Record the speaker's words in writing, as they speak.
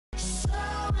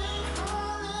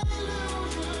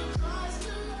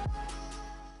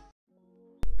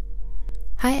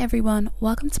Hi everyone,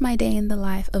 welcome to my day in the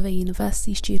life of a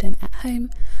university student at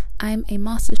home. I'm a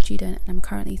master's student and I'm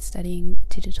currently studying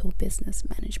digital business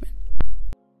management.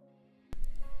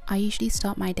 I usually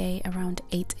start my day around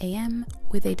 8 a.m.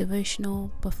 with a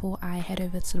devotional before I head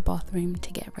over to the bathroom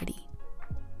to get ready.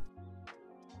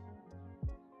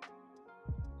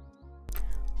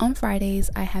 On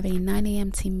Fridays, I have a 9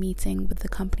 a.m. team meeting with the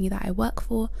company that I work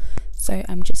for, so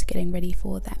I'm just getting ready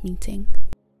for that meeting.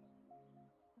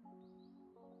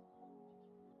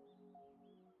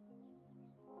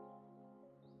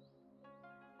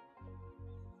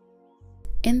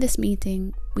 In this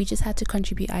meeting, we just had to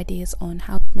contribute ideas on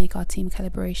how to make our team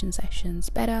calibration sessions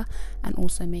better and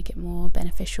also make it more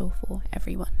beneficial for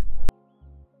everyone.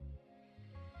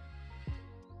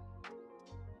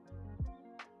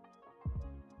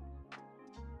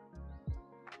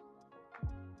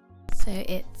 So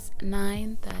it's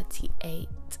 9:38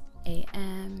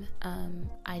 a.m.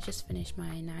 I just finished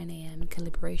my 9 a.m.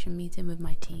 calibration meeting with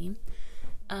my team,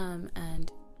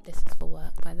 and this is for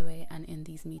work, by the way, and in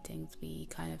these meetings we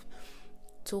kind of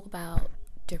talk about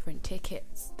different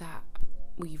tickets that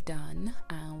we've done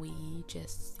and we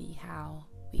just see how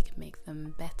we can make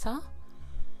them better.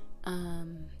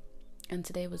 And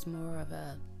today was more of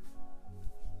a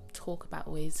talk about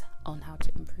ways on how to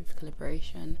improve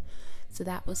calibration, so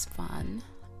that was fun.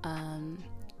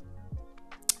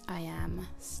 I am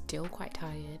still quite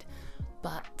tired,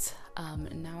 but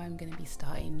now I'm going to be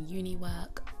starting uni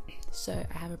work. So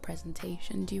I have a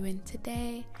presentation due in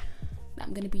today that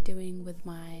I'm going to be doing with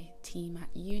my team at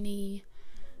uni.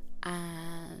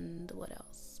 And what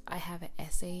else? I have an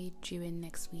essay due in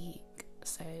next week,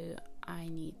 so I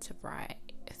need to write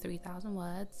 3,000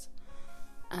 words.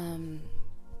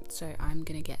 So I'm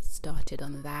going to get started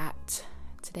on that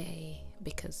today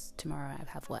because tomorrow I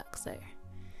have work. So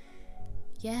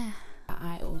yeah,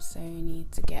 I also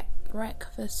need to get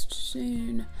breakfast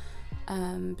soon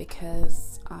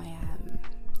because I am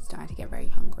starting to get very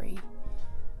hungry,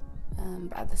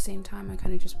 but at the same time I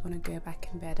kind of just want to go back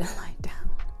in bed and lie down.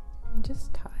 I'm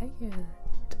just tired,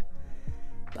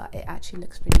 but it actually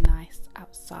looks really nice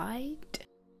outside.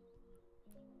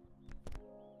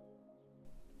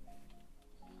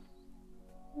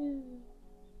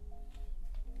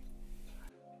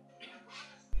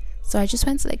 So I just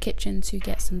went to the kitchen to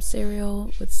get some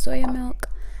cereal with soya milk,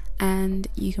 and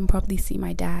you can probably see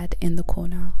my dad in the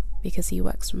corner because he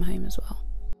works from home as well.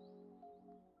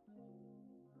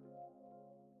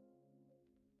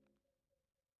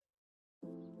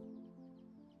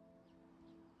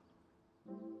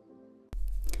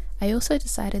 I also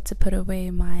decided to put away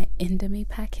my Indomie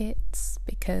packets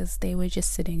because they were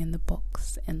just sitting in the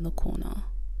box in the corner.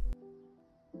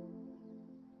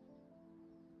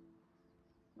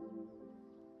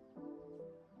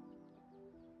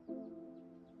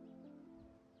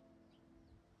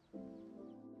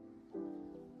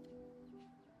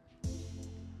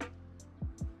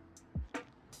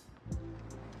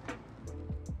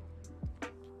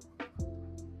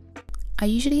 I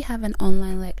usually have an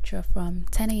online lecture from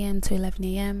 10 a.m. to 11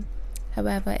 a.m.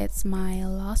 However, it's my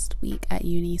last week at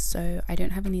uni, so I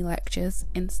don't have any lectures.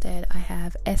 Instead, I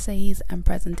have essays and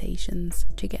presentations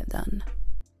to get done.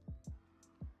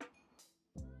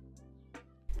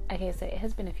 Okay, so it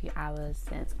has been a few hours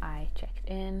since I checked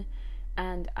in,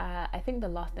 and I think the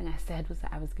last thing I said was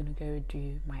that I was going to go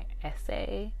do my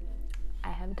essay.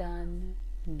 I have done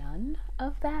none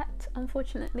of that,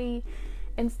 unfortunately.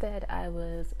 Instead, I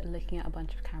was looking at a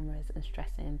bunch of cameras and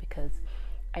stressing because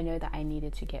I know that I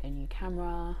needed to get a new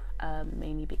camera,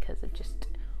 mainly because of just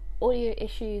audio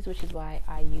issues, which is why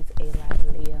I use a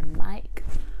lavalier mic.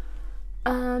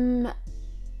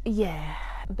 Yeah,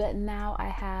 but now I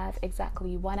have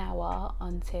exactly 1 hour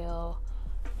until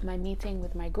my meeting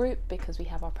with my group because we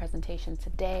have our presentation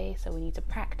today, so we need to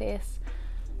practice.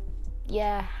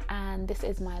 Yeah, and this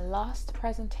is my last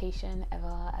presentation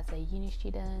ever as a uni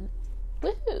student.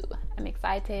 Woohoo! I'm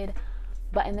excited,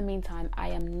 but in the meantime I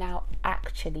am now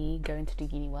actually going to do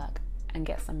uni work and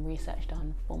get some research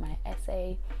done for my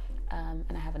essay, and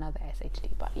I have another essay to do.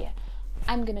 But yeah,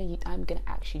 I'm gonna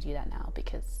actually do that now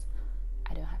because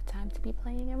I don't have time to be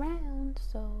playing around.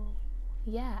 So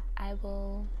yeah, I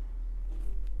will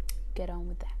get on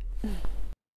with that.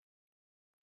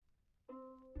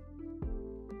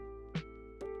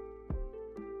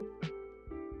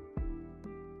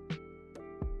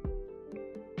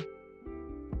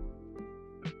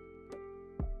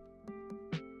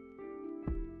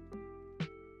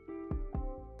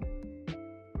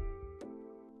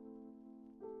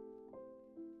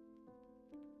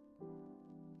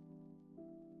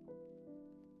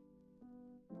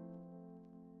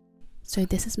 So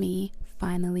this is me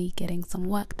finally getting some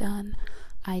work done.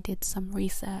 I did some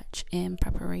research in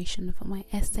preparation for my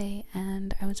essay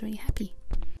and I was really happy.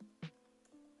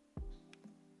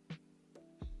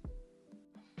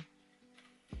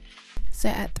 So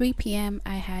at 3 p.m.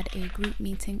 I had a group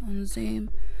meeting on Zoom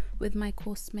with my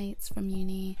course mates from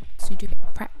uni to do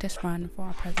a practice run for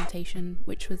our presentation,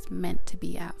 which was meant to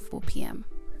be at 4 p.m.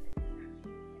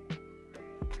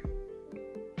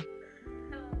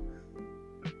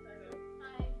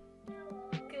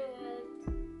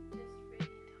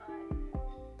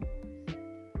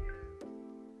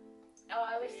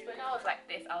 When I was like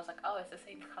this, I was like, oh, it's the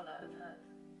same colour as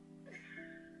hers.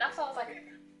 That's why I was like,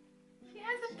 she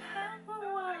has a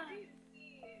purple one.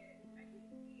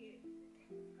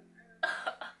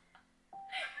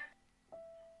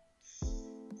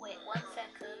 Wait 1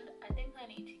 second. I think I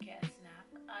need to get a snack.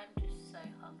 I'm just so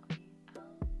hungry.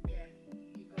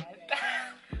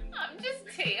 I'm just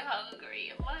too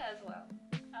hungry. Might as well.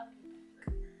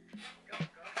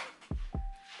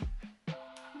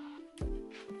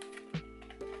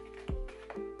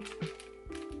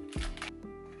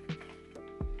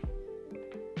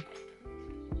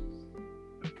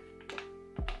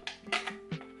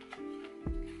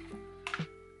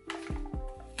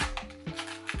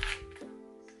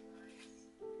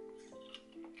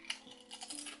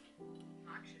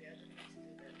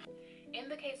 In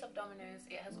the case of Domino's,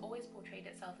 it has always portrayed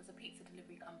itself as a pizza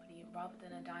delivery company rather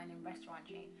than a dine-in restaurant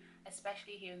chain,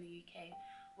 especially here in the UK,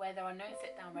 where there are no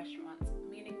sit-down restaurants,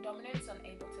 meaning Domino's is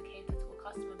unable to cater to a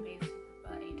customer base who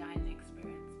prefer a dine-in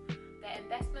experience. Their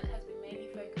investment has been mainly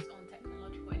focused on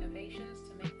technological innovations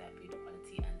to make their food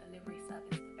quality and delivery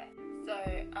service the best. So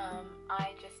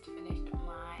I just finished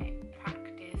my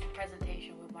practice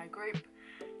presentation with my group,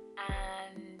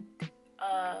 and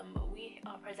we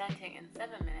are presenting in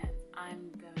 7 minutes.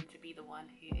 I'm going to be the one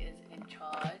who is in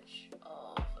charge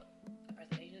of the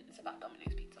presentation. It's about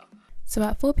Domino's Pizza. So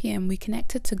at 4 p.m. we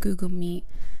connected to Google Meet.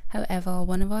 However,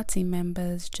 one of our team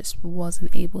members just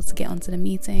wasn't able to get onto the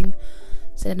meeting.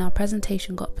 So then our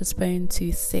presentation got postponed to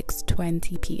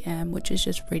 6:20 p.m, which is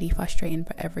just really frustrating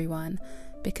for everyone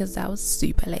because that was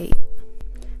super late.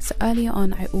 So earlier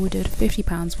on, I ordered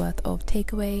 £50 worth of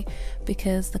takeaway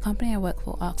because the company I work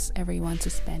for asks everyone to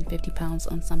spend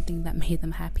 £50 on something that made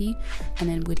them happy and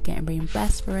then would get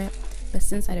reimbursed for it. But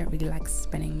since I don't really like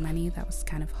spending money, that was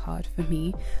kind of hard for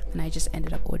me, and I just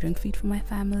ended up ordering food for my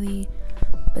family.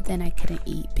 But then I couldn't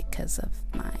eat because of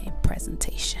my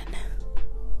presentation.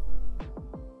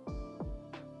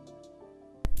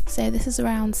 So this is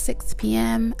around 6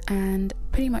 p.m. and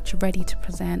pretty much ready to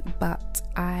present, but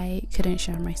I couldn't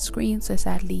share my screen, so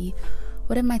sadly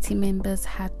one of my team members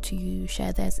had to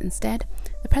share theirs instead.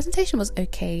 The presentation was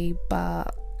okay,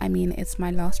 but I mean, it's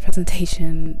my last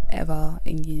presentation ever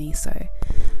in uni, so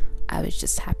I was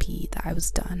just happy that I was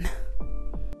done.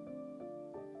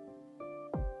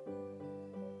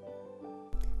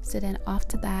 So then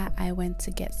after that I went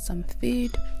to get some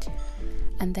food,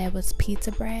 and there was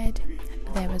pita bread,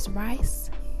 there was rice,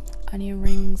 onion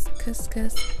rings,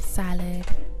 couscous, salad,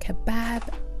 kebab,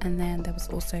 and then there was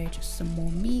also just some more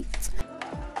meat.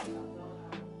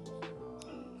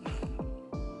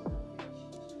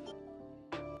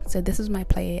 So this was my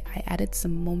plate. I added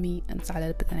some more meat and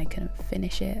salad, but then I couldn't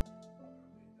finish it.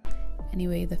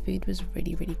 Anyway, the food was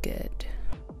really good.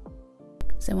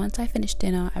 So once I finished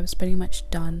dinner, I was pretty much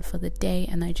done for the day,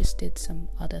 and I just did some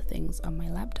other things on my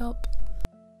laptop.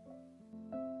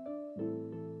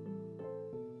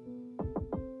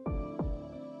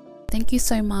 Thank you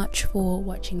so much for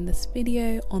watching this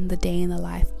video on the day in the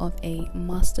life of a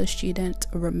master student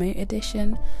remote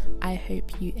edition. I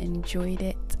hope you enjoyed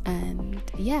it, and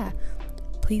yeah,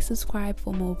 please subscribe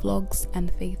for more vlogs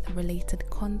and faith related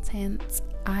content.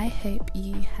 I hope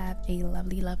you have a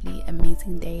lovely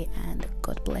amazing day, and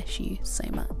God bless you so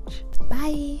much.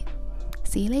 Bye,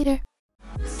 see you later.